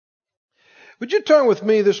Would you turn with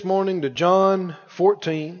me this morning to John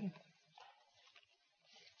 14?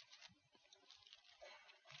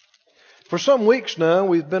 For some weeks now,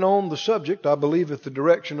 we've been on the subject, I believe at the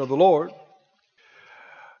direction of the Lord,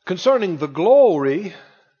 concerning the glory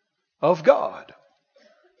of God.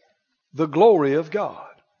 The glory of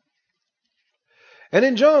God. And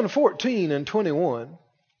in John 14 and 21,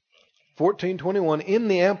 14:21 in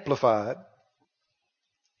the Amplified,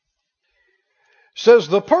 says,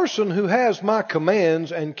 "The person who has my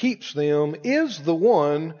commands and keeps them is the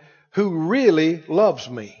one who really loves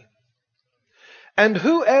me. And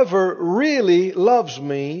whoever really loves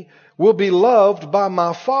me will be loved by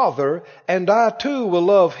my Father, and I too will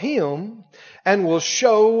love him and will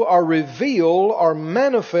show or reveal or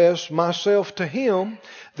manifest myself to him."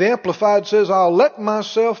 The Amplified says, "I'll let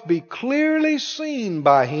myself be clearly seen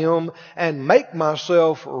by him and make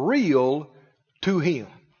myself real to him."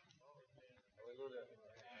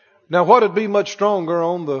 Now, what would be much stronger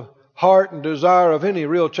on the heart and desire of any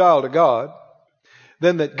real child of God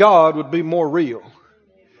than that God would be more real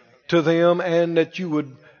to them and that you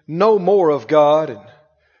would know more of God and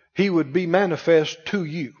He would be manifest to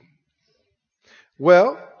you?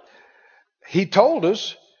 Well, He told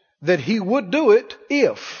us that He would do it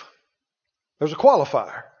if. There's a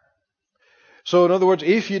qualifier. So in other words,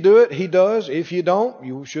 if you do it, He does. If you don't,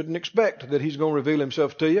 you shouldn't expect that He's going to reveal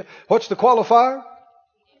Himself to you. What's the qualifier?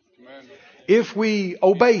 If we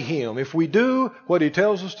obey Him, if we do what He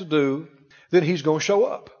tells us to do, then He's going to show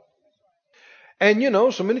up. And you know,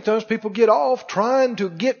 so many times people get off trying to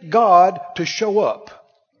get God to show up.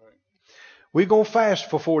 We're going to fast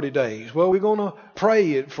for 40 days. Well, we're going to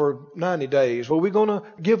pray it for 90 days. Well, we're going to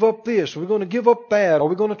give up this. We're going to give up that. Or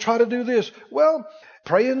we're going to try to do this. Well,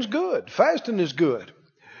 praying's good. Fasting is good.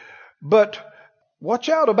 But watch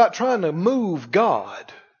out about trying to move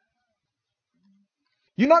God.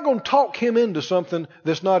 You're not going to talk Him into something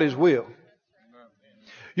that's not His will.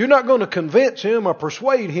 You're not going to convince Him or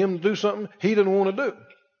persuade Him to do something He didn't want to do.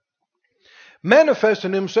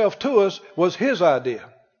 Manifesting Himself to us was His idea.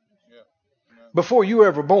 Before you were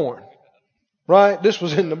ever born. Right? This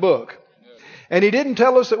was in the book. And He didn't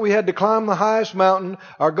tell us that we had to climb the highest mountain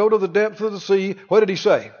or go to the depth of the sea. What did He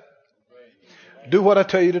say? Do what I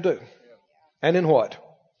tell you to do. And in what?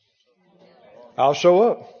 I'll show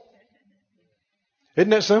up.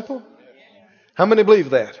 Isn't that simple? How many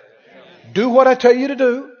believe that? Do what I tell you to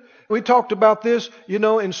do. We talked about this, you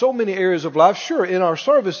know, in so many areas of life. Sure, in our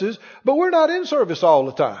services, but we're not in service all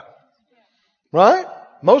the time. Right?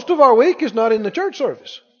 Most of our week is not in the church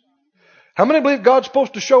service. How many believe God's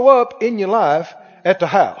supposed to show up in your life at the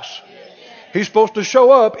house? He's supposed to show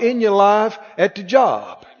up in your life at the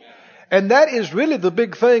job. And that is really the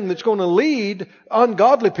big thing that's going to lead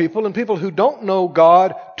ungodly people and people who don't know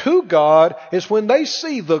God to God, is when they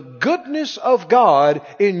see the goodness of God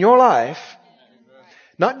in your life.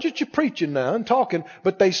 Not just you preaching now and talking,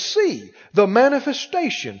 but they see the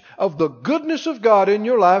manifestation of the goodness of God in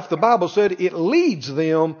your life. The Bible said it leads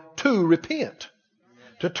them to repent,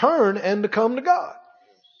 to turn and to come to God.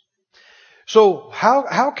 So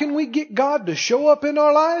how can we get God to show up in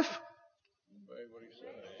our life?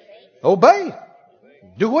 Obey.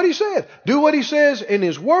 Do what He said. Do what He says in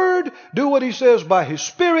His Word. Do what He says by His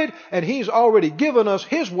Spirit. And He's already given us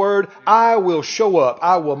His Word. I will show up.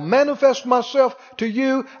 I will manifest myself to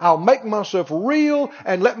you. I'll make myself real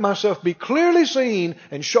and let myself be clearly seen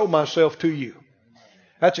and show myself to you.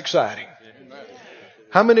 That's exciting.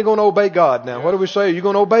 How many are going to obey God now? What do we say? Are you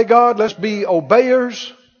going to obey God? Let's be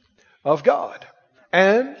obeyers of God.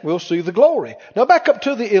 And we'll see the glory. Now back up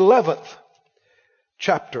to the 11th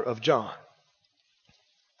chapter of John.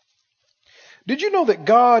 Did you know that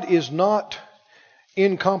God is not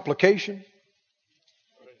in complication?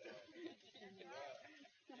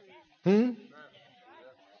 When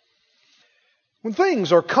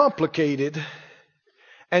things are complicated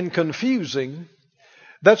and confusing,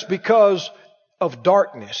 that's because of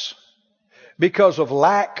darkness, because of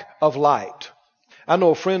lack of light. I know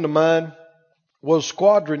a friend of mine was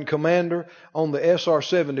squadron commander on the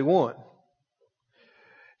SR-71.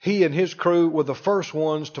 He and his crew were the first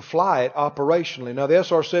ones to fly it operationally. Now, the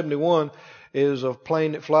SR-71 is a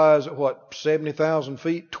plane that flies at 70,000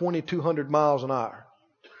 feet, 2,200 miles an hour.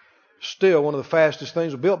 Still one of the fastest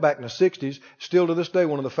things. Built back in the 60s. Still to this day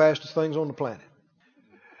one of the fastest things on the planet.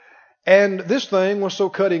 And this thing was so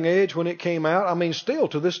cutting edge when it came out. I mean, still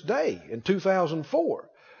to this day, in 2004,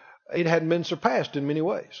 it hadn't been surpassed in many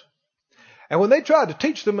ways. And when they tried to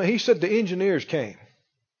teach them, he said the engineers came.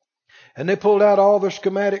 And they pulled out all their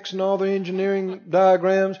schematics and all their engineering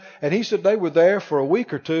diagrams. And he said they were there for a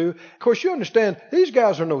week or two. Of course, you understand, these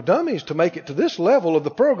guys are no dummies to make it to this level of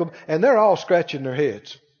the program. And they're all scratching their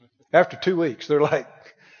heads. After 2 weeks, they're like,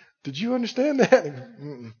 did you understand that?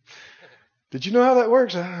 Mm-mm. Did you know how that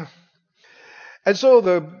works? And so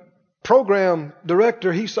the program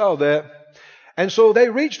director, he saw that. And so they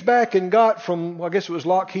reached back and got from, I guess it was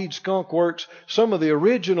Lockheed Skunk Works, some of the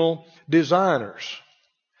original designers.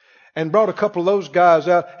 And brought a couple of those guys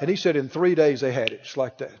out. And he said in 3 days they had it just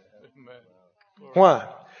like that. Why?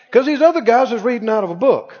 Because these other guys was reading out of a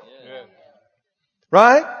book.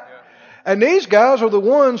 Right? And these guys are the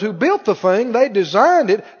ones who built the thing. They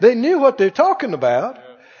designed it. They knew what they're talking about.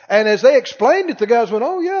 And as they explained it, the guys went,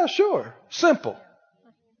 oh yeah, sure. Simple.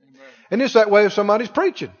 And it's that way if somebody's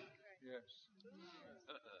preaching.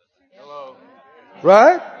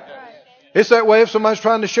 Right? It's that way if somebody's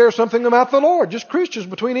trying to share something about the Lord. Just Christians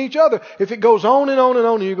between each other. If it goes on and on and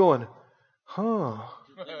on and you're going,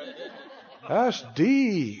 that's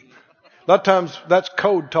deep. A lot of times that's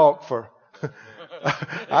code talk for,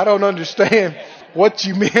 I don't understand what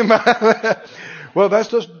you mean by that. Well, that's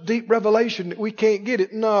just deep revelation. We can't get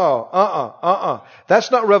it. No,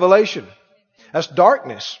 That's not revelation. That's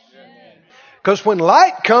darkness. Because when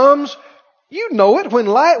light comes, you know it. When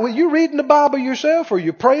you're reading the Bible yourself, or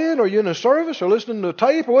you're praying, or you're in a service, or listening to a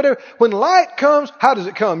tape, or whatever. When light comes, how does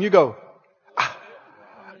it come? You go,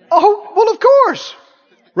 oh, well, of course.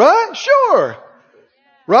 Right? Sure.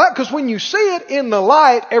 Right? Because when you see it in the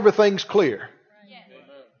light, everything's clear.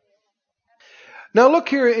 Now look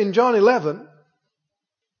here in John 11.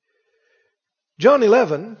 John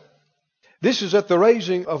 11, this is at the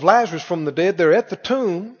raising of Lazarus from the dead. They're at the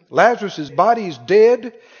tomb. Lazarus' body is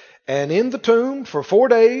dead and in the tomb for 4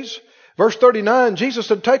 days. Verse 39, Jesus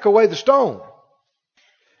said, take away the stone.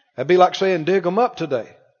 That'd be like saying, dig them up today.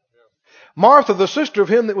 Martha, the sister of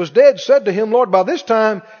him that was dead, said to him, Lord, by this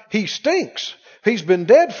time he stinks. He's been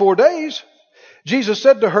dead 4 days. Jesus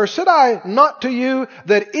said to her, said I not to you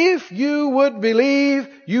that if you would believe,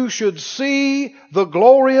 you should see the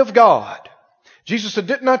glory of God? Jesus said,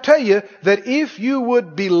 didn't I tell you that if you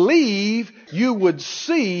would believe, you would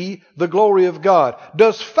see the glory of God?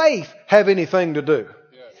 Does faith have anything to do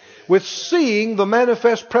with seeing the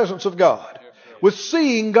manifest presence of God? With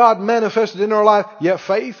seeing God manifested in our life? Yeah,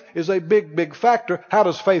 faith is a big, big factor. How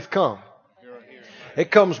does faith come? It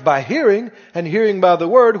comes by hearing, and hearing by the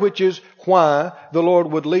Word, which is why the Lord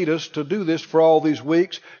would lead us to do this for all these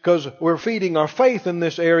weeks, because we're feeding our faith in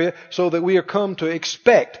this area so that we are come to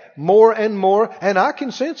expect more and more. And I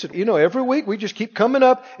can sense it. You know, every week we just keep coming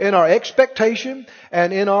up in our expectation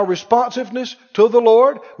and in our responsiveness to the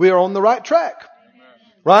Lord. We are on the right track.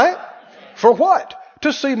 Right? For what?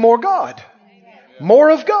 To see more God. More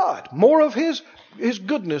of God. More of His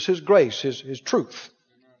goodness, His grace, His truth.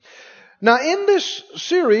 Now, in this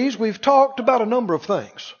series, we've talked about a number of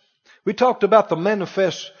things. We talked about the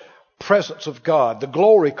manifest presence of God, the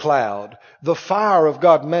glory cloud, the fire of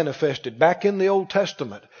God manifested back in the Old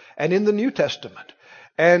Testament and in the New Testament.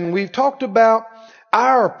 And we've talked about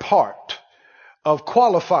our part of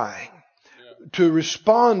qualifying to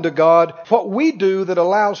respond to God, what we do that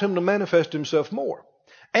allows Him to manifest Himself more.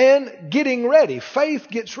 And getting ready. Faith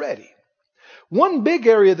gets ready. One big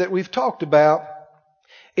area that we've talked about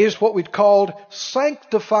is what we'd called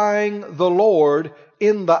sanctifying the Lord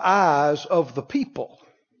in the eyes of the people,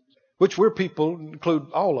 which we're people, include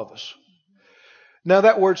all of us. Now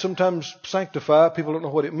that word sometimes sanctify, people don't know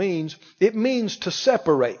what it means. It means to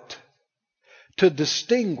separate, to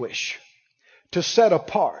distinguish, to set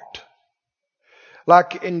apart.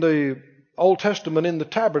 Like in the Old Testament, in the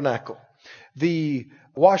tabernacle, the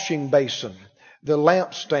washing basin, the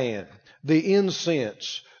lampstand, the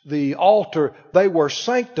incense, the altar, they were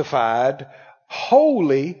sanctified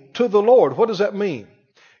holy to the Lord. What does that mean?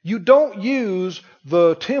 You don't use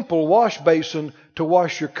the temple wash basin to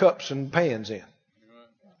wash your cups and pans in.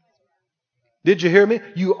 Did you hear me?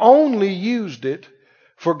 You only used it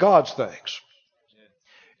for God's things.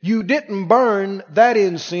 You didn't burn that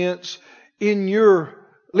incense in your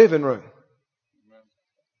living room.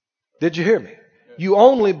 Did you hear me? You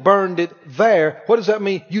only burned it there. What does that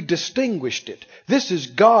mean? You distinguished it. This is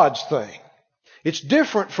God's thing. It's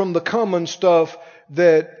different from the common stuff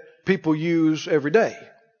that people use every day.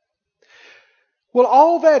 Well,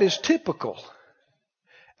 all that is typical.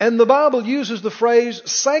 And the Bible uses the phrase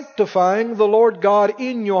sanctifying the Lord God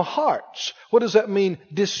in your hearts. What does that mean?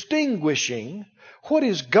 Distinguishing what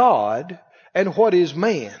is God and what is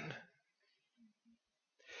man.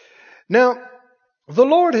 Now, the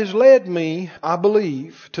Lord has led me, I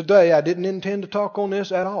believe, today. I didn't intend to talk on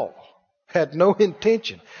this at all. Had no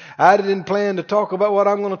intention. I didn't plan to talk about what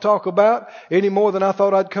I'm going to talk about any more than I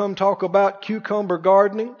thought I'd come talk about cucumber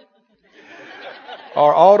gardening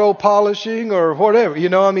or auto polishing or whatever,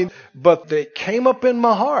 but they came up in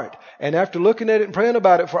my heart. And after looking at it and praying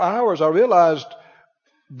about it for hours, I realized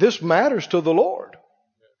this matters to the Lord.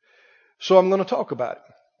 So I'm going to talk about it.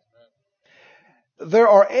 There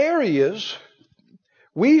are areas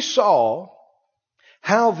we saw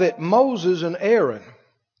how that Moses and Aaron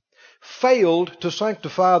failed to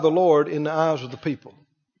sanctify the Lord in the eyes of the people.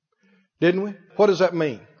 Didn't we? What does that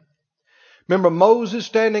mean? Remember Moses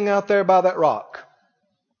standing out there by that rock,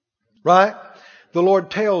 right? The Lord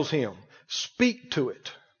tells him, speak to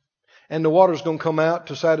it, and the water's going to come out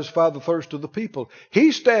to satisfy the thirst of the people.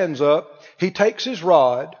 He stands up, he takes his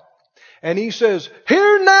rod, and he says,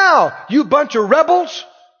 here now, you bunch of rebels,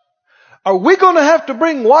 are we going to have to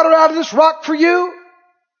bring water out of this rock for you?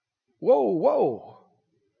 Whoa.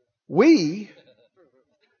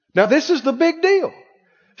 Now this is the big deal.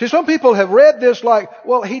 See, some people have read this like,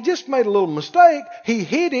 well, he just made a little mistake. He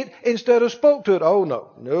hid it instead of spoke to it. Oh,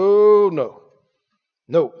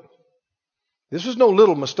 no. This is no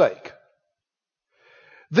little mistake.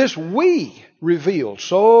 This we revealed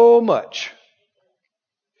so much.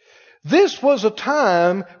 This was a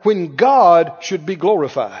time when God should be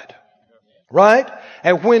glorified. Right?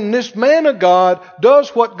 And when this man of God does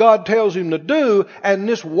what God tells him to do, and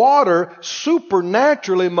this water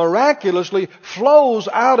supernaturally, miraculously flows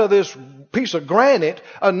out of this piece of granite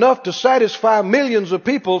enough to satisfy millions of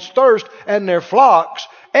people's thirst and their flocks,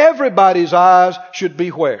 everybody's eyes should be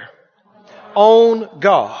where? On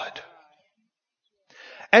God.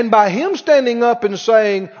 And by him standing up and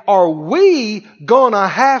saying, are we gonna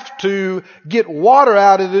have to get water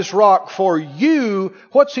out of this rock for you?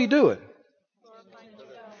 What's he doing?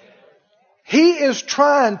 He is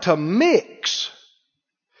trying to mix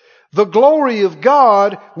the glory of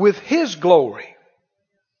God with his glory.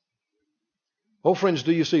 Oh, friends,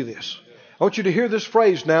 do you see this? I want you to hear this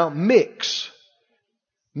phrase now.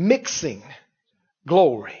 Mixing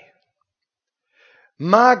glory.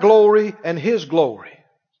 My glory and his glory.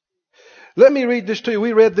 Let me read this to you.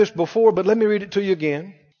 We read this before, but let me read it to you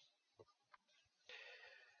again.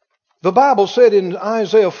 The Bible said in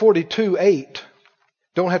Isaiah 42:8,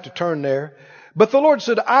 don't have to turn there. But the Lord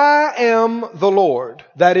said, I am the Lord.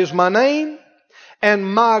 That is my name. And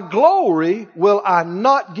my glory will I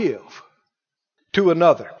not give to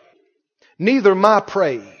another. Neither my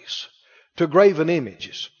praise to graven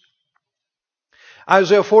images.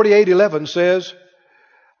 Isaiah 48:11 says,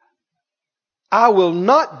 I will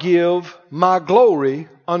not give my glory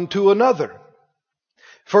unto another.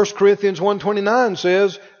 1 Corinthians 1:29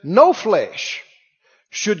 says, no flesh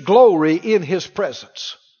should glory in his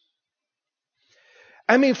presence.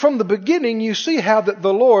 I mean, from the beginning, you see how that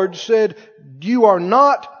the Lord said, you are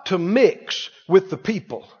not to mix with the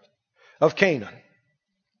people of Canaan.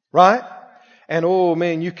 Right? And oh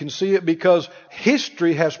man, you can see it because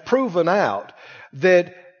history has proven out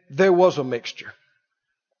that there was a mixture.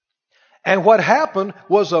 And what happened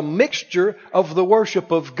was a mixture of the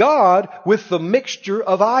worship of God with the mixture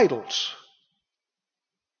of idols.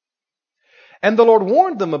 And the Lord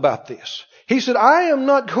warned them about this. He said, I am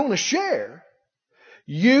not going to share.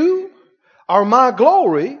 You are my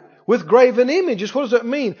glory with graven images. What does that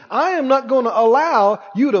mean? I am not going to allow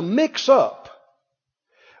you to mix up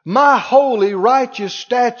my holy, righteous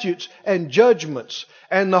statutes and judgments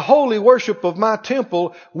and the holy worship of my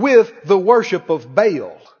temple with the worship of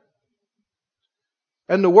Baal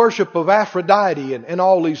and the worship of Aphrodite and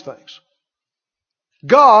all these things.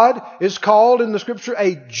 God is called in the scripture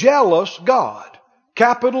a jealous God.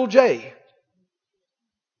 Capital J.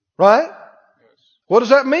 Right? What does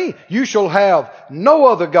that mean? You shall have no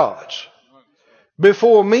other gods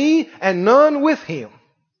before me and none with him.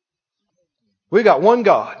 We got one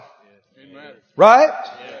God. Right?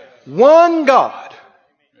 One God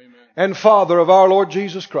and Father of our Lord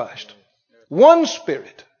Jesus Christ. One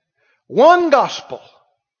Spirit. One gospel.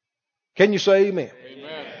 Can you say amen?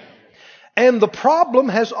 Amen. And the problem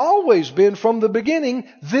has always been from the beginning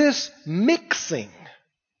this mixing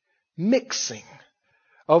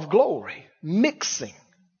of glory. Mixing.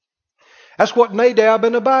 That's what Nadab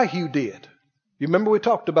and Abihu did. You remember we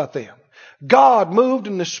talked about them. God moved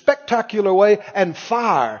in this spectacular way and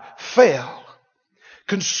fire fell.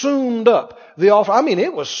 Consumed up the altar. I mean,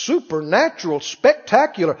 it was supernatural,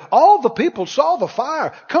 spectacular. All the people saw the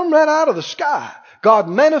fire come right out of the sky. God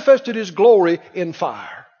manifested his glory in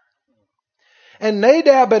fire. And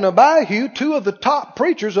Nadab and Abihu, two of the top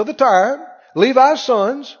preachers of the time, Levi's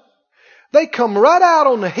sons, they come right out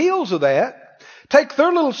on the heels of that, take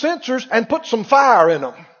their little censers and put some fire in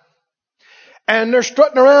them. And they're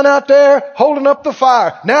strutting around out there holding up the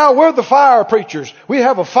fire. Now we're the fire preachers. We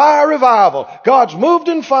have a fire revival. God's moved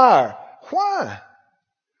in fire. Why?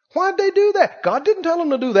 Why did they do that? God didn't tell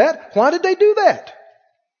them to do that. Why did they do that?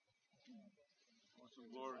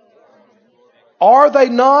 Are they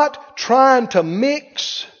not trying to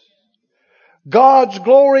mix God's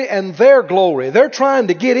glory and their glory? They're trying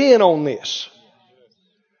to get in on this.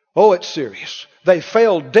 Oh, it's serious. They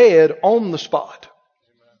fell dead on the spot.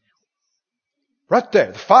 Right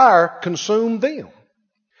there. The fire consumed them.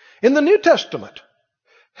 In the New Testament,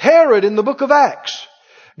 Herod in the book of Acts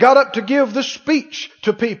got up to give the speech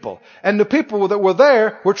to people. And the people that were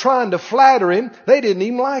there were trying to flatter him. They didn't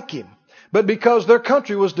even like him. But because their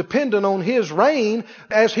country was dependent on his reign,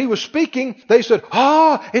 as he was speaking, they said,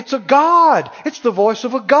 it's a God. It's the voice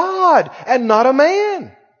of a God and not a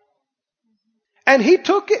man. And he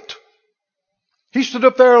took it. He stood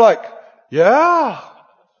up there like, yeah.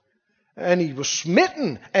 And he was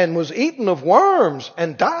smitten and was eaten of worms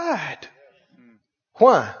and died.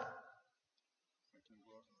 Why?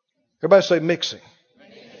 Everybody say mixing.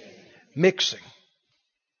 Mixing.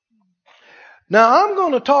 Now I'm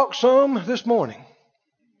going to talk some this morning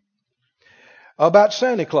about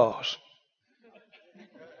Santa Claus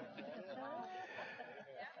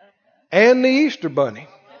and the Easter Bunny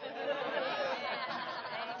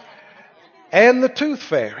and the Tooth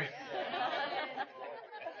Fairy.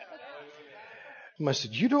 I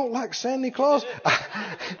said, you don't like Santa Claus?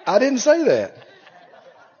 I didn't say that.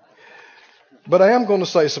 But I am going to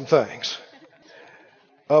say some things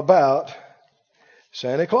about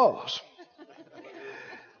Santa Claus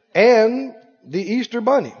and the Easter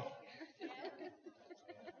Bunny.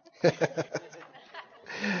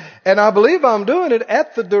 And I believe I'm doing it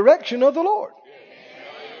at the direction of the Lord.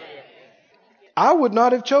 I would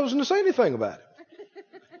not have chosen to say anything about it.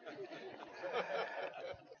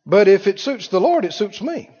 But if it suits the Lord, it suits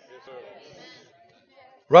me.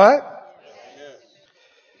 Right?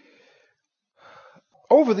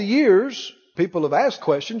 Over the years, people have asked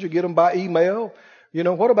questions. You get them by email. You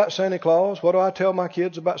know, what about Santa Claus? What do I tell my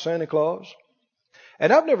kids about Santa Claus?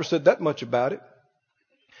 And I've never said that much about it.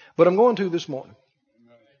 But I'm going to this morning.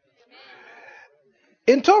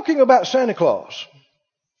 In talking about Santa Claus,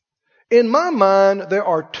 in my mind, there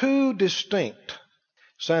are two distinct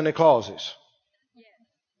Santa Clauses.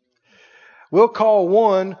 We'll call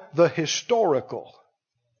one the historical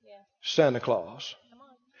Santa Claus.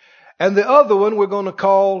 And the other one we're going to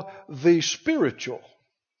call the spiritual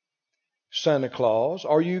Santa Claus.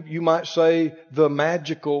 Or you might say the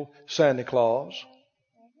magical Santa Claus.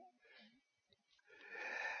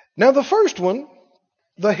 Now the first one,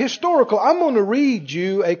 the historical, I'm going to read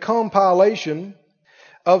you a compilation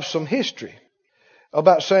of some history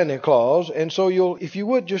about Santa Claus. And so if you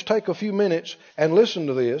would just take a few minutes and listen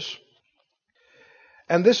to this.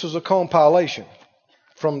 And this is a compilation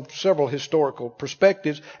from several historical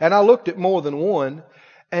perspectives. And I looked at more than one,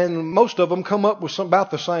 and most of them come up with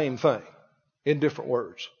about the same thing in different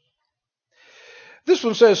words. This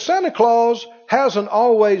one says, Santa Claus hasn't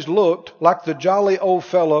always looked like the jolly old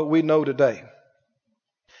fella we know today.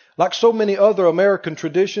 Like so many other American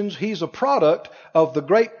traditions, he's a product of the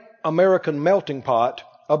great American melting pot,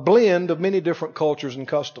 a blend of many different cultures and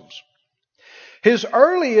customs. His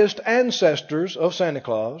earliest ancestors of Santa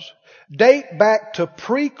Claus date back to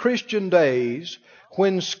pre-Christian days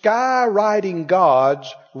when sky-riding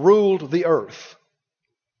gods ruled the earth.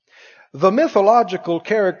 The mythological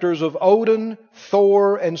characters of Odin,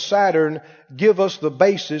 Thor, and Saturn give us the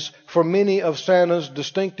basis for many of Santa's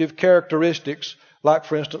distinctive characteristics, like,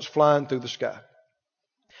 for instance, flying through the sky.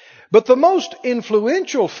 But the most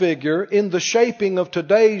influential figure in the shaping of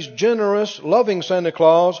today's generous, loving Santa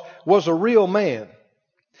Claus was a real man.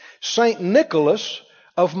 Saint Nicholas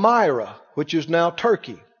of Myra, which is now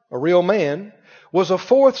Turkey, a real man, was a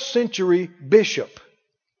 4th century bishop.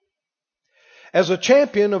 As a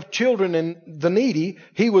champion of children and the needy,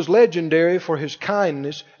 he was legendary for his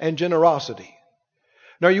kindness and generosity.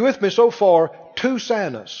 Now, are you with me so far? 2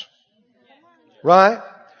 Santas. Right?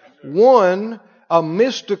 One, a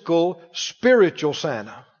mystical, spiritual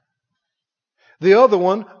Santa. The other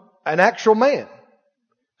one, an actual man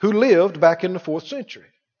who lived back in the 4th century.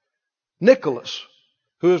 Nicholas,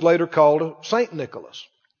 who is later called Saint Nicholas.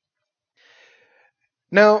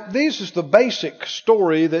 Now, this is the basic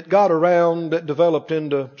story that got around, that developed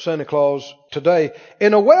into Santa Claus today.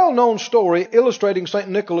 In a well-known story illustrating Saint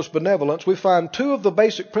Nicholas' benevolence, we find 2 of the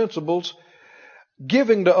basic principles: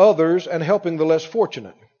 giving to others and helping the less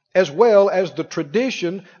fortunate, as well as the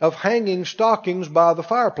tradition of hanging stockings by the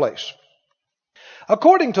fireplace.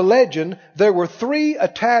 According to legend, there were 3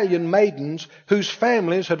 Italian maidens whose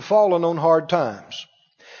families had fallen on hard times.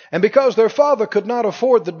 And because their father could not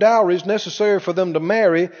afford the dowries necessary for them to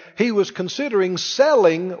marry, he was considering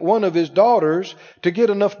selling one of his daughters to get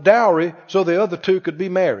enough dowry so the other 2 could be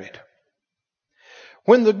married.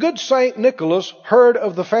 When the good Saint Nicholas heard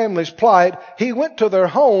of the family's plight, he went to their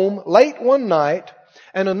home late one night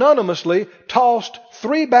and anonymously tossed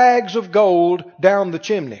 3 bags of gold down the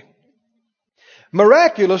chimney.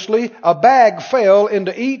 Miraculously, a bag fell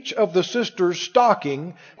into each of the sisters'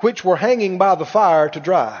 stocking, which were hanging by the fire to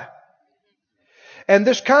dry. And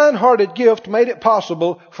this kind-hearted gift made it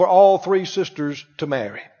possible for all 3 sisters to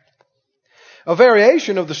marry. A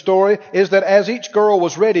variation of the story is that as each girl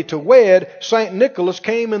was ready to wed, St. Nicholas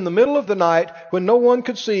came in the middle of the night when no one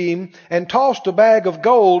could see him and tossed a bag of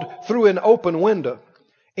gold through an open window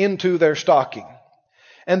into their stocking.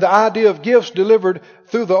 And the idea of gifts delivered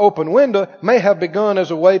through the open window may have begun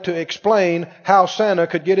as a way to explain how Santa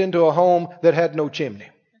could get into a home that had no chimney.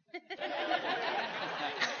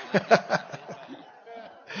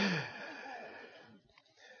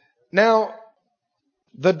 Now,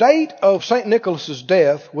 the date of St. Nicholas's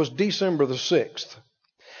death was December the 6th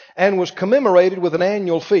and was commemorated with an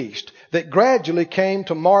annual feast that gradually came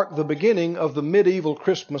to mark the beginning of the medieval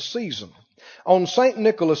Christmas season. On St.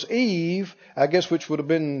 Nicholas Eve, I guess which would have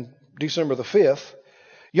been December the 5th,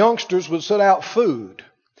 youngsters would set out food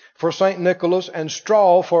for St. Nicholas and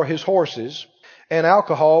straw for his horses and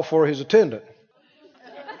alcohol for his attendant.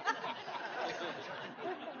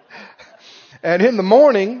 And in the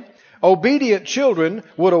morning, obedient children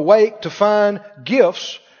would awake to find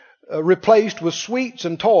gifts replaced with sweets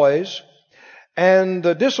and toys, and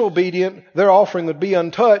the disobedient, their offering would be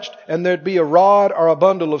untouched, and there'd be a rod or a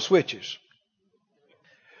bundle of switches.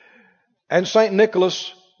 And St.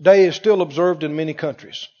 Nicholas Day is still observed in many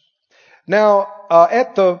countries. Now,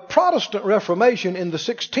 at the Protestant Reformation in the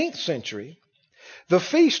 16th century, the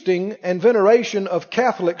feasting and veneration of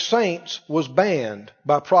Catholic saints was banned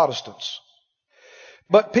by Protestants.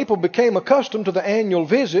 But people became accustomed to the annual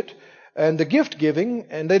visit and the gift giving,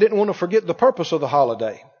 and they didn't want to forget the purpose of the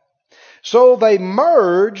holiday. So they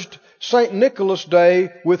merged St. Nicholas Day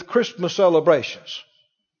with Christmas celebrations.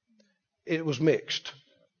 It was mixed.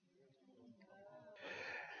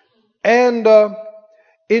 And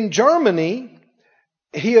in Germany,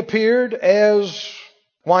 he appeared as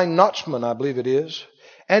Weihnachtsmann, I believe it is.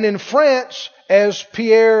 And in France, as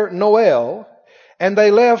Pierre Noël. And they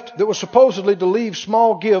left, that was supposedly to leave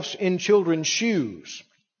small gifts in children's shoes.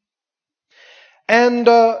 And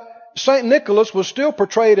St. Nicholas was still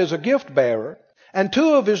portrayed as a gift bearer. And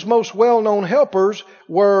 2 of his most well-known helpers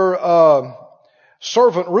were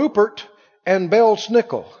Servant Rupert and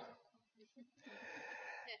Belsnickel.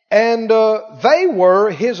 And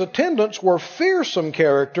his attendants were fearsome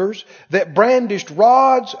characters that brandished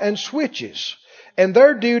rods and switches. And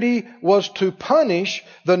their duty was to punish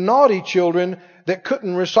the naughty children that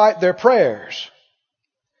couldn't recite their prayers.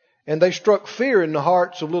 And they struck fear in the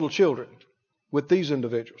hearts of little children with these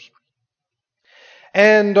individuals.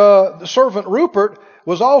 And the servant Rupert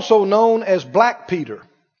was also known as Black Peter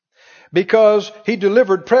because he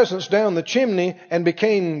delivered presents down the chimney and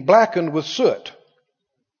became blackened with soot.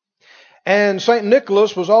 And St.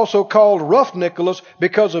 Nicholas was also called Rough Nicholas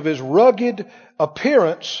because of his rugged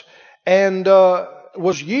appearance and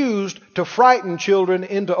was used to frighten children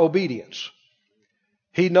into obedience.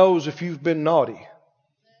 He knows if you've been naughty.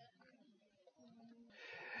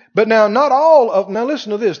 But now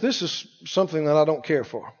listen to this. This is something that I don't care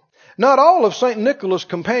for. Not all of St. Nicholas'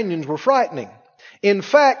 companions were frightening. In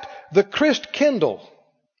fact, the Christkindl,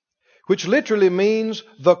 which literally means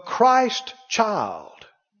the Christ child,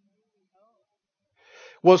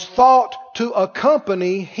 was thought to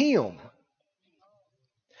accompany him.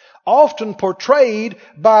 Often portrayed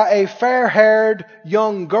by a fair-haired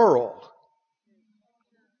young girl,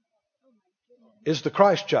 is the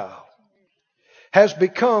Christ child, has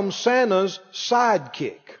become Santa's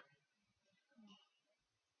sidekick.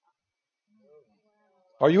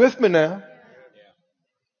 Are you with me now?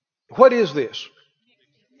 What is this?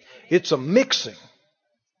 It's a mixing.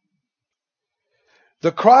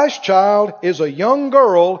 The Christ child is a young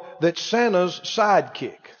girl that's Santa's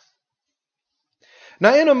sidekick.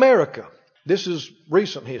 Now in America, this is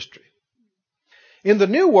recent history. In the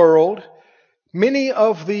New World, many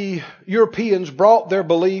of the Europeans brought their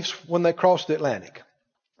beliefs when they crossed the Atlantic.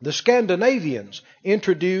 The Scandinavians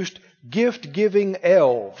introduced gift-giving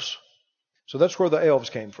elves. So that's where the elves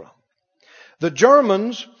came from. The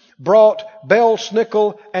Germans brought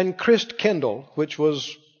Belsnickel and Christkindl, which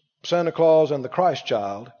was Santa Claus and the Christ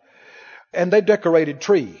child, and they decorated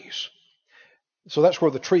trees. So that's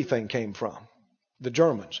where the tree thing came from, the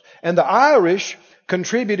Germans. And the Irish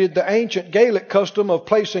contributed the ancient Gaelic custom of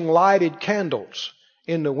placing lighted candles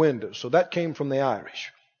in the windows. So that came from the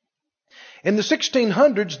Irish. In the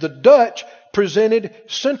 1600s, the Dutch presented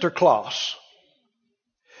Sinterklaas,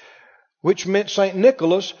 which meant St.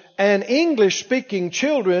 Nicholas, and English-speaking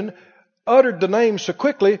children uttered the name so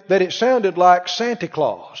quickly that it sounded like Santa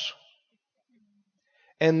Claus.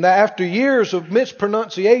 And after years of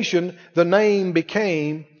mispronunciation, the name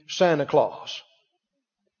became Santa Claus.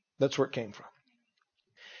 That's where it came from.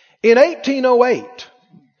 In 1808,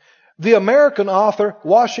 the American author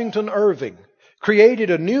Washington Irving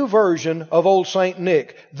created a new version of Old St.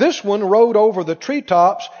 Nick. This one rode over the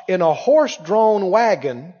treetops in a horse-drawn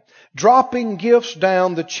wagon, dropping gifts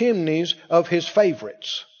down the chimneys of his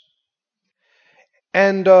favorites.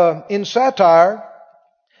 And in satire,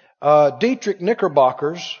 Dietrich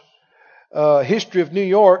Knickerbocker's History of New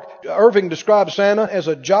York, Irving describes Santa as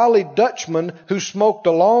a jolly Dutchman who smoked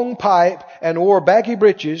a long pipe and wore baggy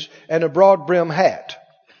breeches and a broad brim hat.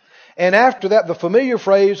 And after that, the familiar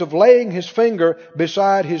phrase of laying his finger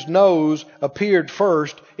beside his nose appeared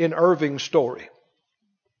first in Irving's story.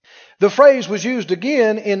 The phrase was used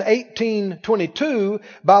again in 1822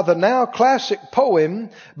 by the now classic poem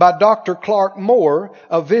by Dr. Clark Moore,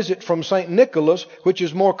 A Visit from St. Nicholas, which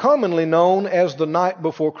is more commonly known as The Night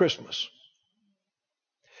Before Christmas.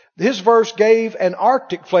 His verse gave an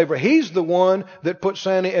Arctic flavor. He's the one that put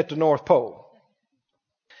Santa at the North Pole.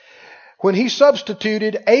 When he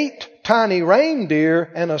substituted 8 tiny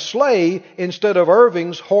reindeer and a sleigh instead of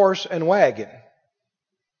Irving's horse and wagon.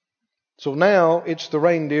 So now it's the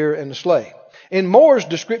reindeer and the sleigh. In Moore's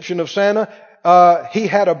description of Santa, he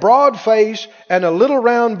had a broad face and a little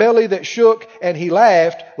round belly that shook, and he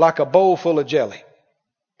laughed like a bowl full of jelly.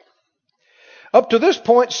 Up to this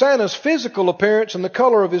point, Santa's physical appearance and the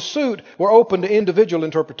color of his suit were open to individual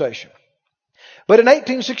interpretation. But in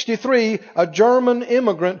 1863, a German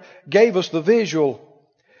immigrant gave us the visual.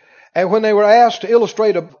 And when they were asked to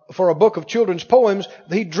illustrate for a book of children's poems,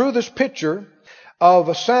 he drew this picture of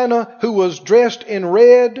a Santa who was dressed in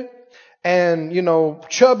red and,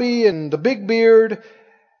 chubby and the big beard.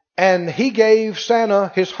 And he gave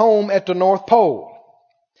Santa his home at the North Pole.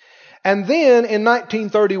 And then in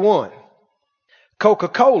 1931,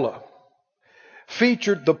 Coca-Cola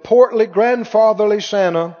featured the portly grandfatherly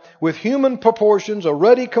Santa with human proportions, a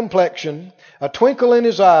ruddy complexion, a twinkle in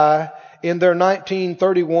his eye in their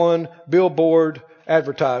 1931 billboard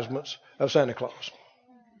advertisements of Santa Claus.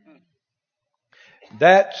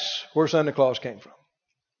 That's where Santa Claus came from.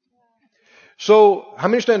 So, how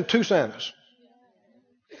many understand 2 Santas?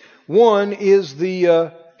 One is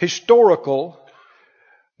the historical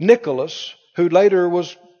Nicholas, who later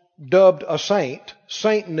was dubbed a saint,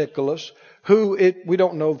 Saint Nicholas, we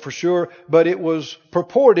don't know for sure, but it was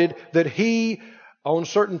purported that he, on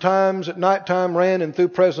certain times at nighttime, ran and threw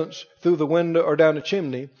presents through the window or down the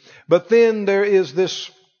chimney. But then there is this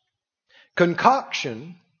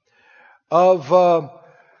concoction of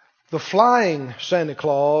the flying Santa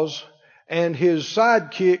Claus and his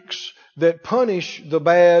sidekicks that punish the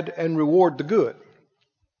bad and reward the good.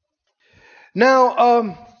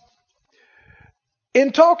 Now,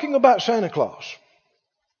 in talking about Santa Claus,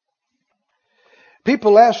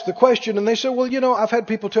 people ask the question and they say, well, I've had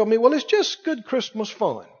people tell me, well, it's just good Christmas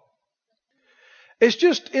fun. It's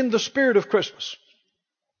just in the spirit of Christmas.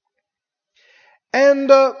 And,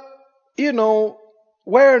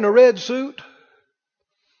 wearing a red suit,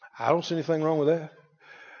 I don't see anything wrong with that.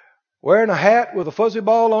 Wearing a hat with a fuzzy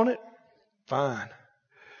ball on it, fine.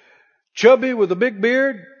 Chubby with a big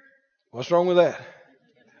beard, what's wrong with that?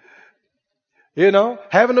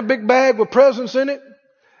 Having a big bag with presents in it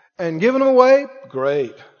and giving them away,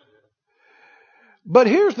 great. But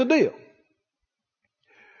here's the deal.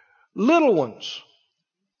 Little ones,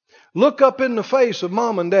 look up in the face of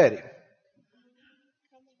mom and daddy.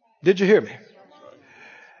 Did you hear me?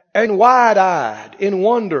 And wide-eyed in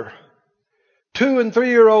wonder, 2 and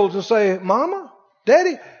 3-year-olds and say, Mama,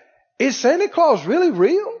 Daddy, is Santa Claus really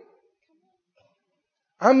real?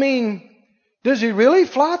 I mean, does he really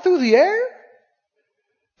fly through the air?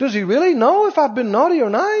 Does he really know if I've been naughty or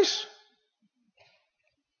nice?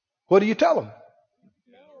 What do you tell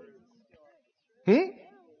them?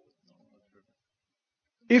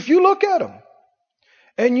 If you look at them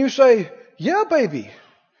and you say, yeah, baby,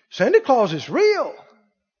 Santa Claus is real.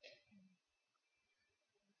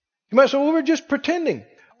 You might say, well, we're just pretending.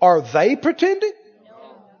 Are they pretending?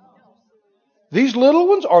 No. These little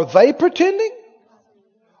ones, are they pretending?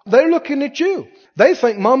 They're looking at you. They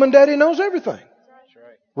think mom and daddy knows everything.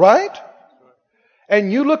 Right?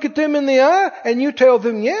 And you look at them in the eye and you tell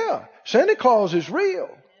them, yeah, Santa Claus is real.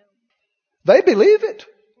 They believe it.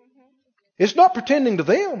 It's not pretending to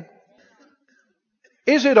them.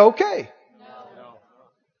 Is it okay? No.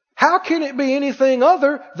 How can it be anything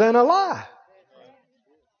other than a lie?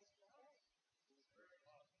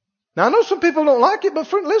 Now I know some people don't like it, but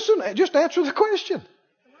friend, listen, just answer the question.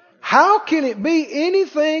 How can it be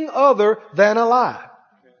anything other than a lie?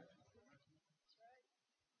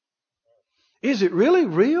 Is it really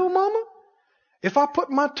real, Mama? If I put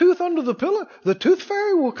my tooth under the pillow, the tooth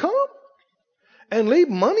fairy will come and leave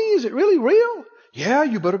money? Is it really real? Yeah,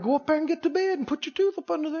 you better go up there and get to bed and put your tooth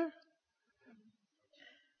up under there.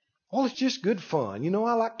 Well, it's just good fun. You know,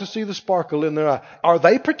 I like to see the sparkle in their eye. Are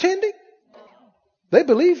they pretending? They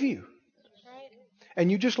believe you.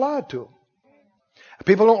 And you just lied to them.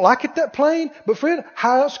 People don't like it that plain, but friend,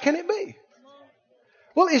 how else can it be?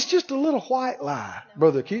 Well, it's just a little white lie,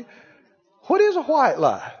 Brother Keith. What is a white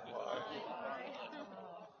lie?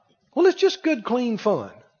 Well, it's just good, clean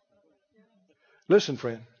fun. Listen,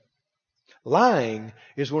 friend. Lying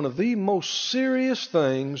is one of the most serious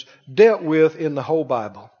things dealt with in the whole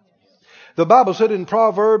Bible. The Bible said in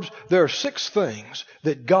Proverbs, there are 6 things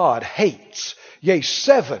that God hates. Yea,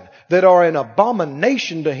 7 that are an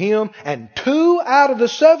abomination to Him, and 2 out of the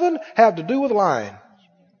 7 have to do with lying.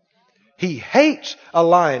 He hates a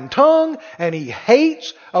lying tongue, and He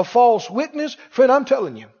hates a false witness. Friend, I'm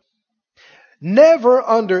telling you, never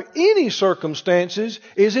under any circumstances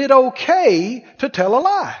is it okay to tell a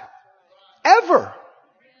lie. Ever.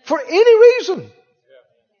 For any reason.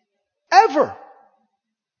 Ever.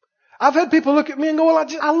 I've had people look at me and go, well,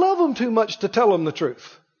 I love them too much to tell them the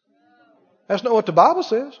truth. That's not what the Bible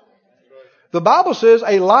says. The Bible says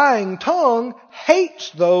a lying tongue hates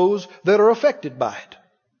those that are affected by it.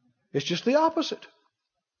 It's just the opposite.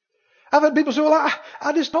 I've had people say, well,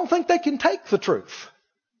 I just don't think they can take the truth.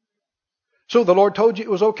 So the Lord told you it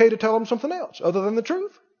was okay to tell them something else other than the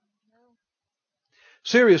truth?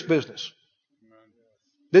 Serious business.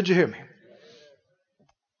 Did you hear me?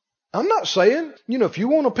 I'm not saying, if you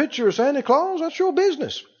want a picture of Santa Claus, that's your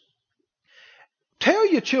business. Tell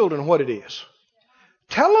your children what it is.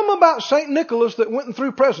 Tell them about St. Nicholas that went and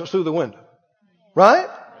threw presents through the window. Right?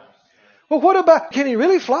 Well, what about, can he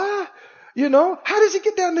really fly? How does he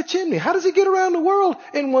get down the chimney? How does he get around the world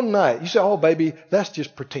in one night? You say, oh, baby, that's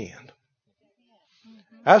just pretend.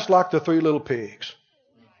 That's like the 3 little pigs.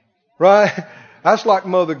 Right? That's like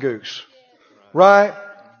Mother Goose. Right?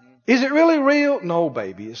 Is it really real? No,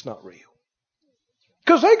 baby, it's not real.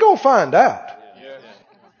 Because they're going to find out.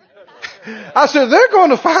 I said, they're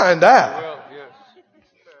going to find out.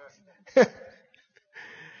 Now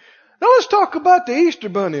let's talk about the Easter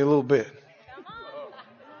Bunny a little bit.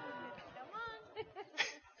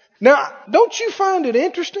 Now, don't you find it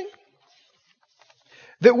interesting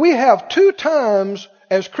that we have 2 times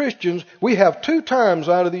as Christians, we have 2 times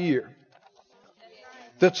out of the year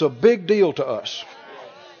that's a big deal to us.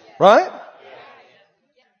 Right?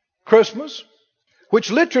 Christmas,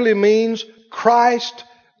 which literally means Christ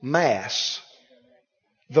Mass.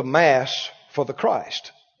 The Mass for the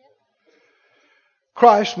Christ.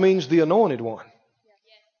 Christ means the anointed one.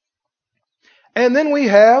 And then we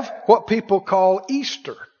have what people call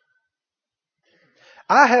Easter.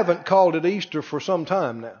 I haven't called it Easter for some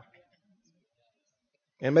time now.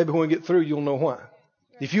 And maybe when we get through, you'll know why.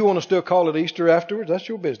 If you want to still call it Easter afterwards, that's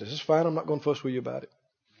your business. It's fine. I'm not going to fuss with you about it.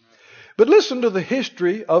 But listen to the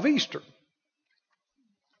history of Easter.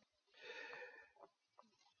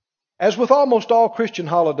 As with almost all Christian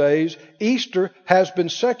holidays, Easter has been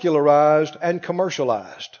secularized and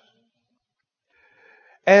commercialized.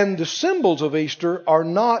 And the symbols of Easter are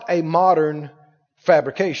not a modern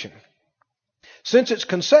fabrication. Since its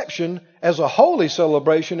conception as a holy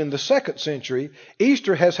celebration in the 2nd century,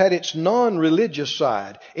 Easter has had its non-religious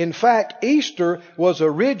side. In fact, Easter was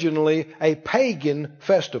originally a pagan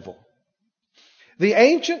festival. The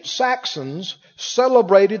ancient Saxons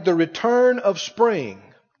celebrated the return of spring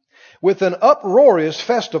with an uproarious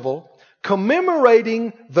festival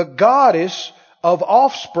commemorating the goddess of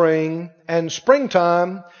offspring and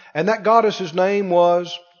springtime, and that goddess's name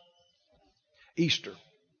was Easter.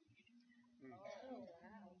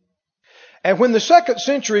 And when the 2nd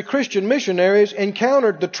century Christian missionaries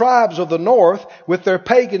encountered the tribes of the north with their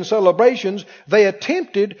pagan celebrations, they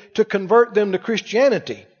attempted to convert them to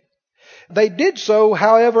Christianity. They did so,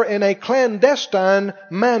 however, in a clandestine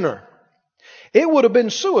manner. It would have been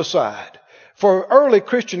suicide for early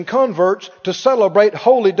Christian converts to celebrate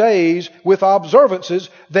holy days with observances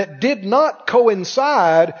that did not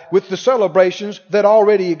coincide with the celebrations that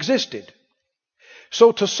already existed.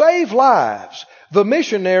 So to save lives, the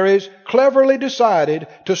missionaries cleverly decided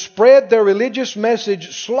to spread their religious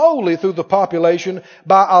message slowly through the population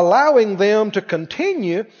by allowing them to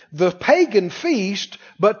continue the pagan feast,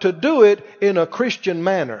 but to do it in a Christian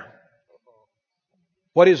manner.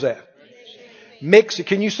 What is that? Mix.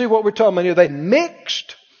 Can you see what we're talking about here? They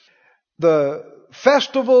mixed the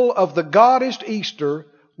festival of the goddess Easter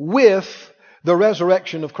with the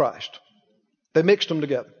resurrection of Christ. They mixed them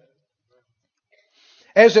together.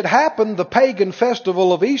 As it happened, the pagan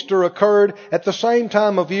festival of Easter occurred at the same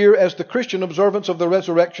time of year as the Christian observance of the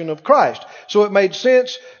resurrection of Christ. So it made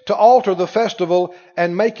sense to alter the festival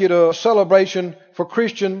and make it a celebration for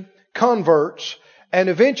Christian converts. And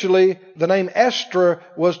eventually, the name Esther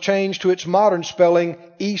was changed to its modern spelling,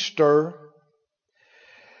 Easter.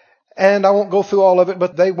 And I won't go through all of it,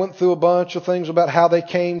 but they went through a bunch of things about how they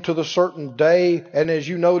came to the certain day. And as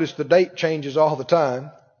you notice, the date changes all the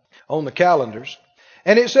time on the calendars.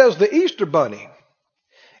 And it says the Easter bunny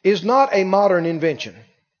is not a modern invention.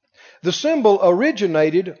 The symbol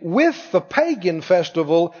originated with the pagan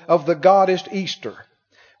festival of the goddess Easter.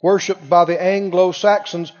 Worshipped by the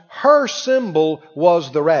Anglo-Saxons, her symbol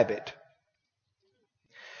was the rabbit.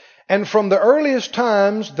 And from the earliest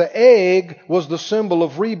times, the egg was the symbol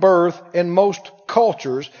of rebirth in most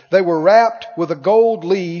cultures. They were wrapped with a gold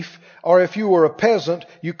leaf, or if you were a peasant,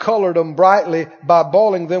 you colored them brightly by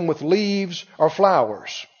boiling them with leaves or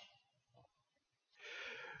flowers.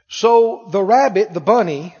 So the rabbit, the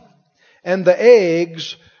bunny, and the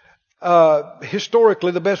eggs,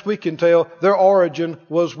 historically, the best we can tell, their origin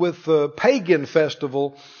was with the pagan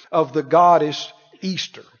festival of the goddess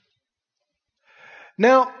Easter.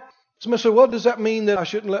 Now, somebody said, well, does that mean that I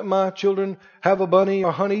shouldn't let my children have a bunny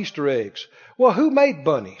or hunt Easter eggs? Well, who made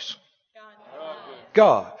bunnies?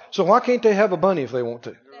 God. So why can't they have a bunny if they want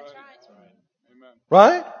to?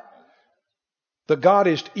 Right? The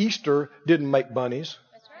goddess Easter didn't make bunnies.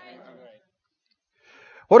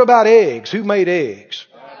 What about eggs? Who made eggs?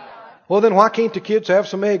 Well, then why can't the kids have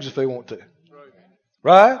some eggs if they want to?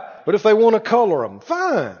 Right? But if they want to color them,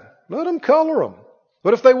 fine. Let them color them.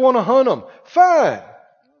 But if they want to hunt them, fine.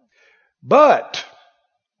 But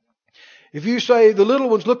if you say the little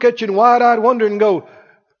ones look at you in wide-eyed wonder and go,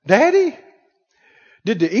 Daddy,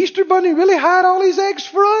 did the Easter bunny really hide all these eggs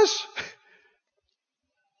for us?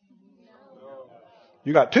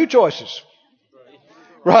 You got two choices.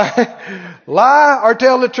 Right? Lie or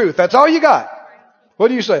tell the truth. That's all you got. What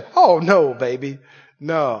do you say? Oh, no, baby.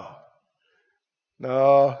 No.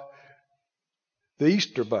 The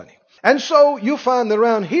Easter bunny. And so you'll find that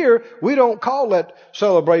around here, we don't call that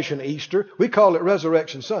celebration Easter. We call it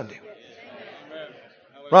Resurrection Sunday.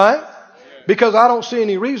 Right? Because I don't see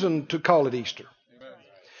any reason to call it Easter.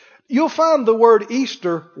 You'll find the word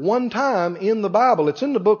Easter one time in the Bible. It's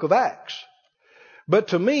in the book of Acts. But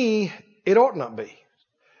to me, it ought not be.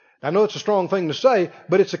 I know it's a strong thing to say,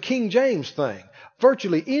 but it's a King James thing.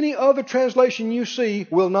 Virtually any other translation you see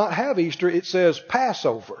will not have Easter. It says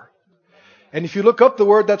Passover. And if you look up the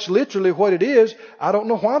word, that's literally what it is. I don't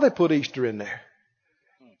know why they put Easter in there.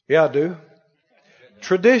 Yeah, I do.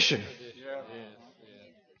 Tradition.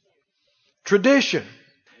 Tradition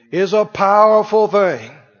is a powerful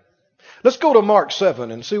thing. Let's go to Mark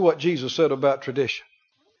 7 and see what Jesus said about tradition.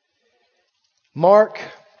 Mark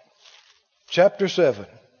chapter 7.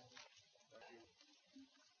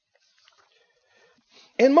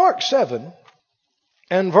 In Mark 7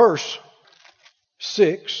 and verse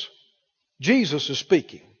 6, Jesus is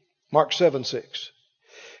speaking. Mark 7:6.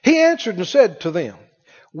 He answered and said to them,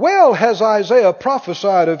 well has Isaiah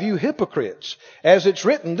prophesied of you hypocrites, as it's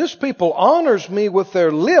written, this people honors me with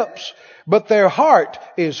their lips, but their heart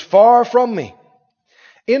is far from me.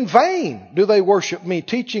 In vain do they worship me,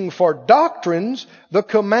 teaching for doctrines the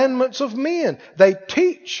commandments of men. They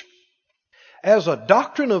teach as a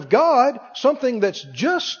doctrine of God something that's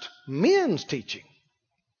just men's teaching.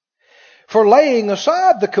 For laying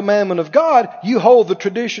aside the commandment of God, you hold the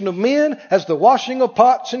tradition of men as the washing of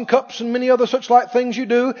pots and cups and many other such like things you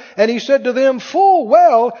do. And he said to them, full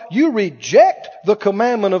well, you reject the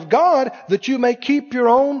commandment of God that you may keep your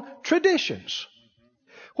own traditions.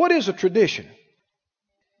 What is a tradition?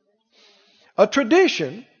 A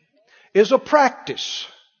tradition is a practice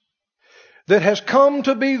that has come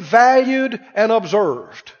to be valued and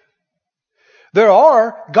observed. There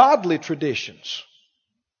are godly traditions.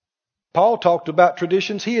 Paul talked about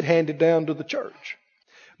traditions he had handed down to the church.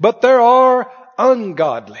 But there are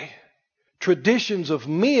ungodly traditions of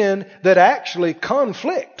men that actually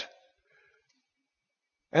conflict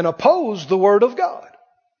and oppose the Word of God.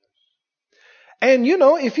 And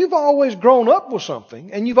if you've always grown up with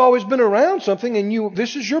something and you've always been around something and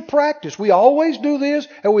this is your practice, we always do this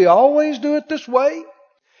and we always do it this way,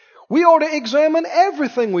 we ought to examine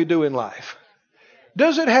everything we do in life.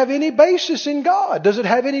 Does it have any basis in God? Does it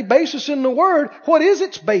have any basis in the Word? What is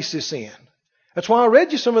its basis in? That's why I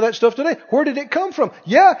read you some of that stuff today. Where did it come from?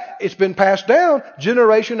 Yeah, it's been passed down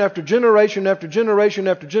generation after generation after generation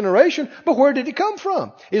after generation, but where did it come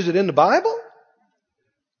from? Is it in the Bible?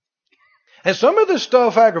 And some of this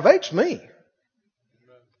stuff aggravates me.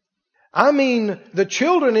 I mean, the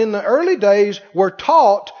children in the early days were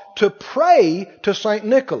taught to pray to St.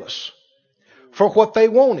 Nicholas for what they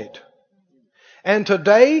wanted. And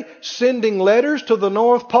today, sending letters to the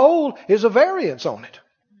North Pole is a variance on it.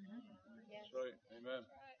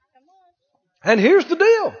 And here's the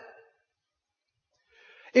deal.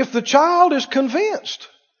 If the child is convinced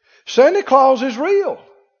Santa Claus is real,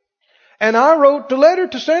 and I wrote the letter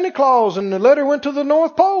to Santa Claus, and the letter went to the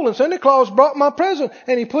North Pole, and Santa Claus brought my present,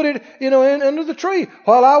 and he put it, under the tree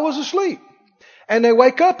while I was asleep. And they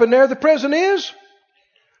wake up, and there the present is.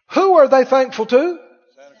 Who are they thankful to? Santa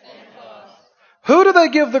Claus. Who do they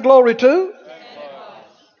give the glory to? Santa Claus.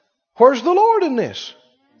 Where's the Lord in this?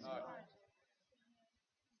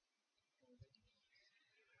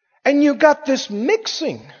 And you've got this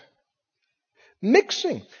mixing.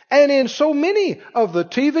 And in so many of the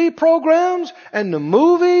TV programs and the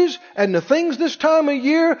movies and the things this time of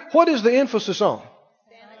year, what is the emphasis on?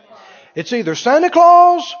 It's either Santa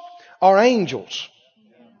Claus or angels.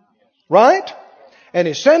 Right? And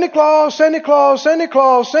it's Santa Claus, Santa Claus, Santa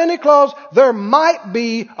Claus, Santa Claus. There might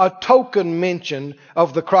be a token mention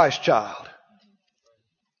of the Christ child.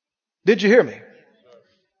 Did you hear me?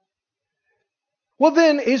 Well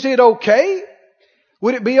then, is it okay?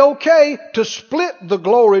 Would it be okay to split the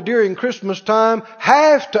glory during Christmas time,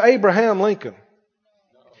 half to Abraham Lincoln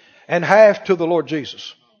and half to the Lord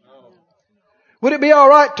Jesus? Would it be all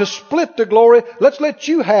right to split the glory? Let's let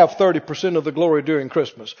you have 30% of the glory during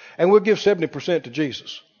Christmas, and we'll give 70% to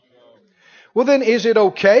Jesus. Well then, is it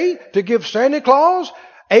okay to give Santa Claus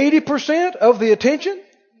 80% of the attention?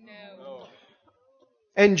 No.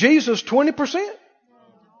 And Jesus 20%?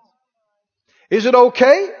 Is it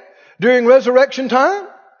okay during resurrection time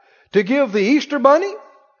to give the Easter bunny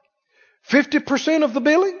 50% of the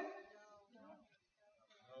billing?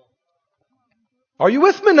 Are you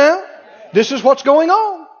with me now? This is what's going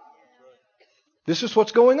on. This is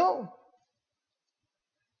what's going on.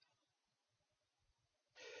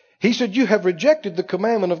 He said, you have rejected the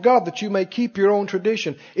commandment of God that you may keep your own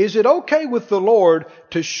tradition. Is it okay with the Lord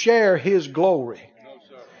to share His glory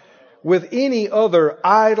with any other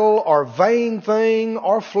idol or vain thing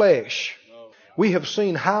or flesh? We have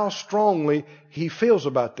seen how strongly He feels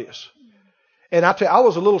about this. And I tell you, I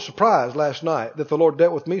was a little surprised last night that the Lord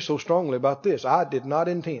dealt with me so strongly about this. I did not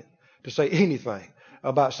intend to say anything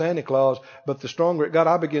about Santa Claus, but the stronger it got,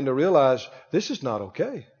 I began to realize this is not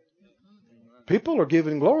okay. People are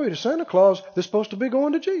giving glory to Santa Claus that's supposed to be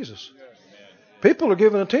going to Jesus. People are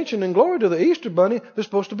giving attention and glory to the Easter bunny that's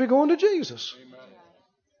supposed to be going to Jesus.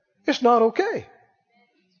 It's not okay.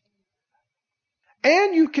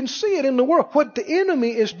 And you can see it in the world. What the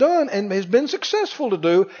enemy has done and has been successful to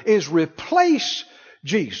do is replace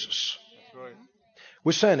Jesus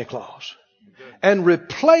with Santa Claus. And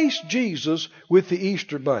replace Jesus with the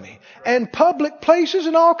Easter bunny. And public places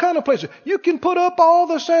and all kind of places. You can put up all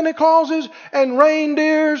the Santa Clauses and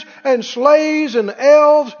reindeers and sleighs and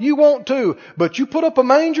elves you want to. But you put up a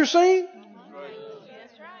manger scene?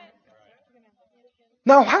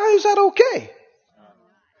 Now, how is that okay?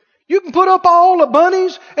 You can put up all the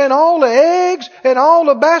bunnies and all the eggs and all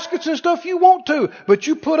the baskets and stuff you want to. But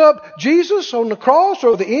you put up Jesus on the cross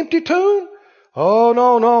or the empty tomb? Oh,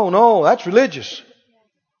 no. That's religious.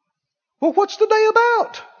 Well, what's the day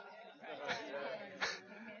about?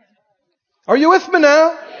 Are you with me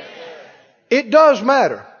now? It does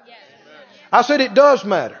matter. I said it does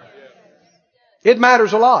matter. It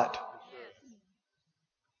matters a lot.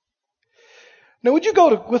 Now, would you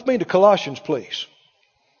go with me to Colossians, please?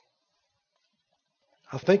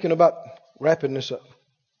 I'm thinking about wrapping this up.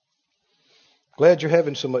 Glad you're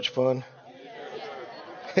having so much fun.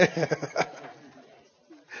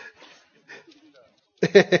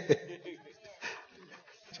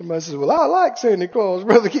 Somebody says, well, I like Santa Claus,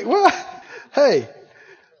 Brother Keith. Well, hey,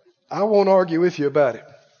 I won't argue with you about it.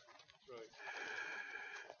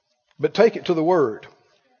 But take it to the Word.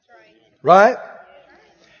 Right?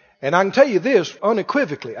 And I can tell you this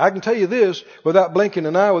unequivocally. I can tell you this without blinking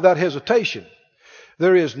an eye, without hesitation.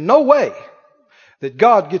 There is no way that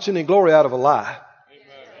God gets any glory out of a lie.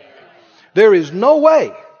 There is no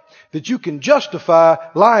way that you can justify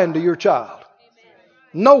lying to your child.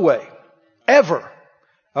 No way. Ever.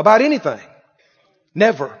 About anything.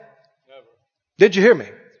 Never. Did you hear me?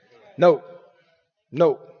 No.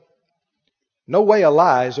 No. No way a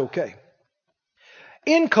lie is okay.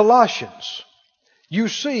 In Colossians, you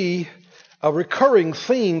see a recurring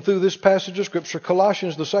theme through this passage of Scripture.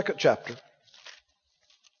 Colossians, the 2nd chapter.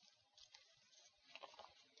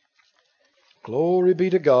 Glory be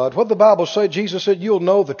to God. What did the Bible say? Jesus said, you'll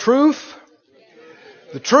know the truth.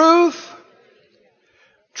 The truth.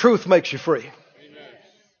 Truth makes you free.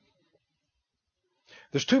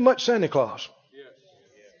 There's too much Santa Claus.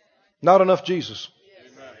 Not enough Jesus.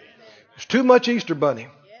 There's too much Easter Bunny.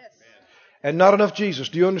 And not enough Jesus.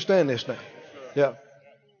 Do you understand this now? Yeah.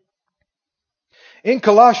 In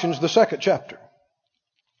Colossians, the 2nd chapter,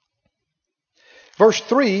 verse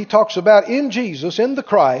 3 talks about in Jesus, in the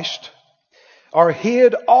Christ, are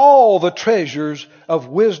hid all the treasures of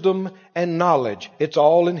wisdom and knowledge. It's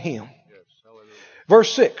all in Him.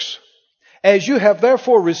 Verse 6, as you have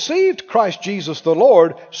therefore received Christ Jesus the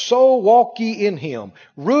Lord, so walk ye in Him,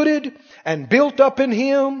 rooted and built up in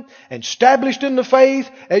Him, and established in the faith,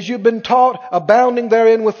 as you've been taught, abounding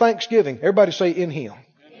therein with thanksgiving. Everybody say, in Him.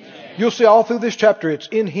 Amen. You'll see all through this chapter, it's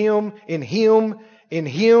in Him, in Him, in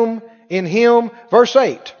Him, in Him. Verse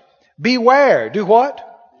 8, beware. Do what?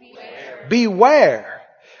 Beware,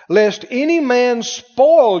 lest any man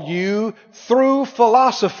spoil you through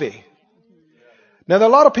philosophy. Now, there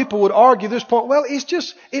are a lot of people would argue this point, well,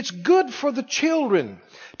 it's good for the children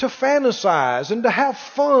to fantasize and to have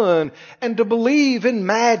fun and to believe in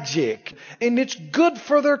magic. And it's good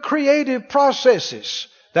for their creative processes.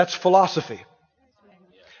 That's philosophy.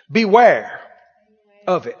 Beware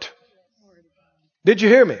of it. Did you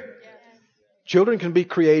hear me? Children can be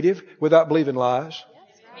creative without believing lies.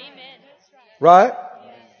 Right?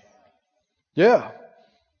 Yeah.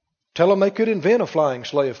 Tell them they could invent a flying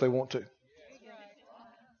sleigh if they want to.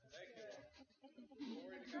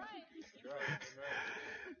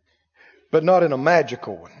 But not in a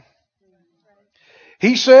magical one.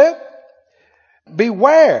 He said,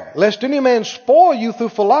 beware, lest any man spoil you through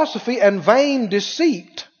philosophy and vain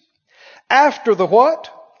deceit, after the what?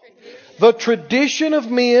 The tradition of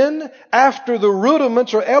men, after the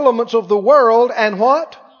rudiments or elements of the world, and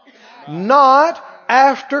what? Not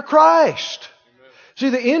after Christ. See,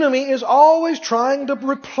 the enemy is always trying to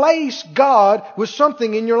replace God with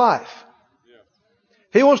something in your life.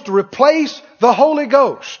 He wants to replace the Holy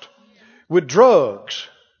Ghost with drugs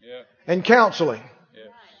and counseling.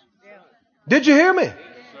 Did you hear me?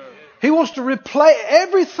 He wants to replace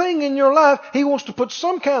everything in your life. He wants to put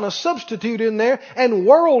some kind of substitute in there. And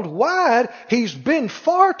worldwide, he's been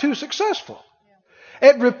far too successful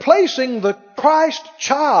at replacing the Christ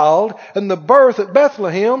child and the birth at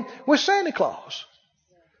Bethlehem with Santa Claus.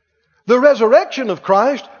 The resurrection of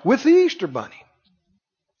Christ with the Easter Bunny.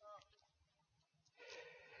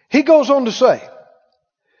 He goes on to say,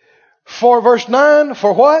 for verse 9,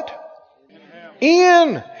 for what?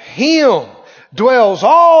 In Him dwells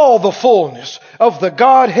all the fullness of the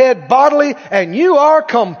Godhead bodily, and you are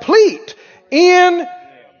complete in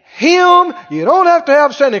Him. You don't have to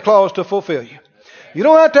have Santa Claus to fulfill you. You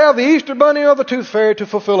don't have to have the Easter Bunny or the Tooth Fairy to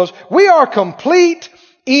fulfill us. We are complete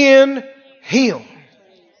in Him.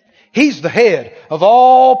 He's the head of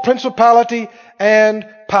all principality and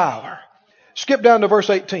power. Skip down to verse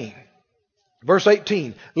 18. Verse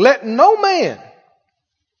 18. Let no man.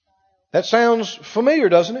 That sounds familiar,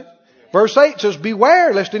 doesn't it? Verse 8 says,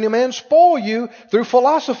 beware lest any man spoil you through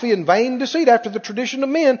philosophy and vain deceit after the tradition of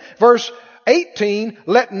men. Verse 18,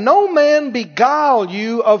 let no man beguile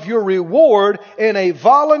you of your reward in a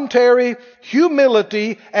voluntary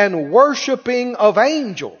humility and worshiping of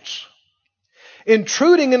angels,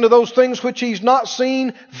 intruding into those things which he's not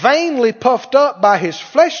seen, vainly puffed up by his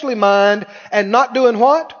fleshly mind, and not doing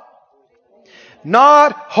what?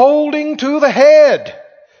 Not holding to the head.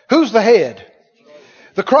 Who's the head?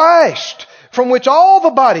 The Christ, from which all the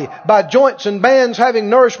body, by joints and bands having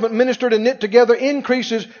nourishment ministered and knit together,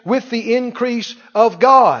 increases with the increase of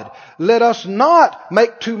God. Let us not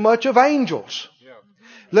make too much of angels.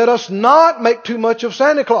 Let us not make too much of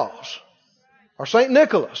Santa Claus or St.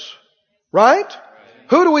 Nicholas. Right?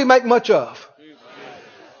 Who do we make much of?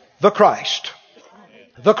 The Christ.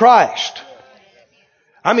 The Christ.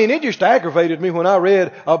 I mean, it just aggravated me when I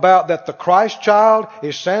read about that the Christ child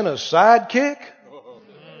is Santa's sidekick.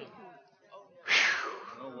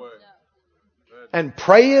 And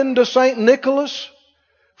praying to St. Nicholas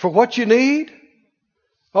for what you need.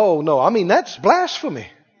 Oh no, I mean that's blasphemy.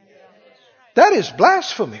 That is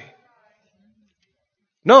blasphemy.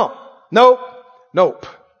 No, nope.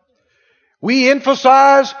 We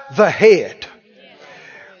emphasize the head.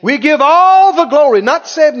 We give all the glory, not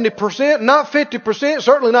 70%, not 50%,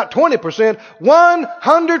 certainly not 20%,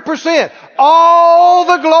 100%. All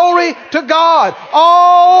the glory to God.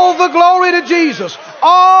 All the glory to Jesus.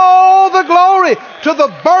 All the glory to the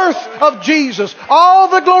birth of Jesus. All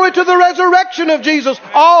the glory to the resurrection of Jesus.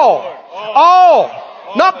 All.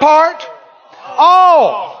 Not part.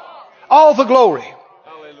 All the glory.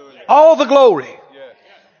 All the glory.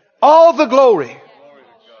 All the glory.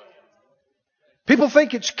 People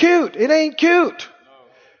think it's cute. It ain't cute.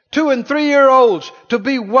 2 and 3 year olds to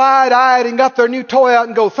be wide-eyed and got their new toy out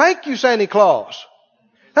and go, "Thank you, Santa Claus."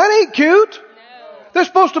 That ain't cute. They're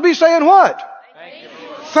supposed to be saying what?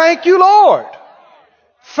 Thank you, Lord.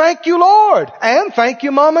 Thank you, Lord. And thank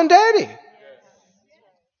you, Mom and Daddy.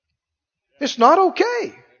 It's not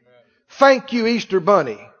okay. Thank you, Easter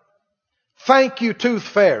Bunny. Thank you, Tooth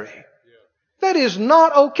Fairy. That is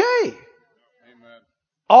not okay.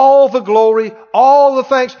 All the glory, all the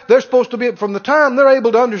thanks. They're supposed to be, from the time they're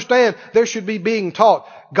able to understand, there should be being taught,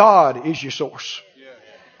 God is your source.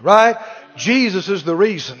 Right? Jesus is the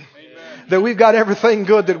reason that we've got everything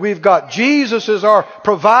good that we've got. Jesus is our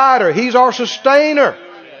provider. He's our sustainer.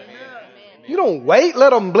 You don't wait,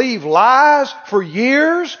 let them believe lies for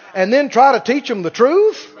years and then try to teach them the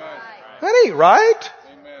truth. That ain't right.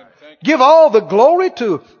 Give all the glory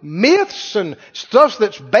to myths and stuff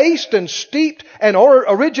that's based and steeped and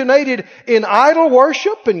originated in idol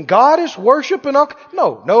worship and goddess worship and all.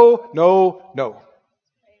 No.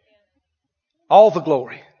 All the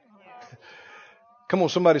glory. Come on,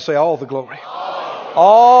 somebody say all the glory.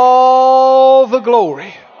 All the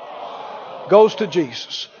glory goes to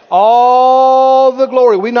Jesus. All the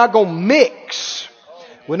glory. We're not going to mix.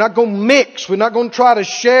 We're not going to mix. We're not going to try to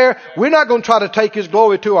share. We're not going to try to take His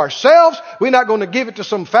glory to ourselves. We're not going to give it to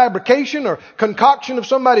some fabrication or concoction of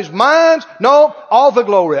somebody's minds. No, all the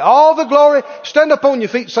glory. All the glory. Stand up on your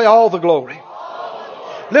feet and say all the glory.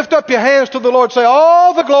 Lift up your hands to the Lord. Say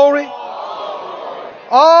all the glory.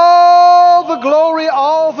 All the glory.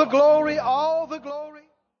 All the glory. All the glory.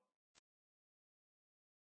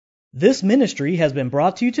 This ministry has been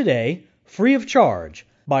brought to you today free of charge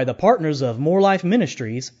by the partners of More Life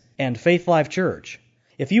Ministries and Faith Life Church.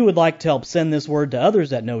 If you would like to help send this word to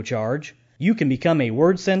others at no charge, you can become a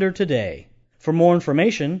word sender today. For more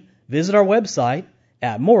information, visit our website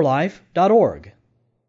at morelife.org.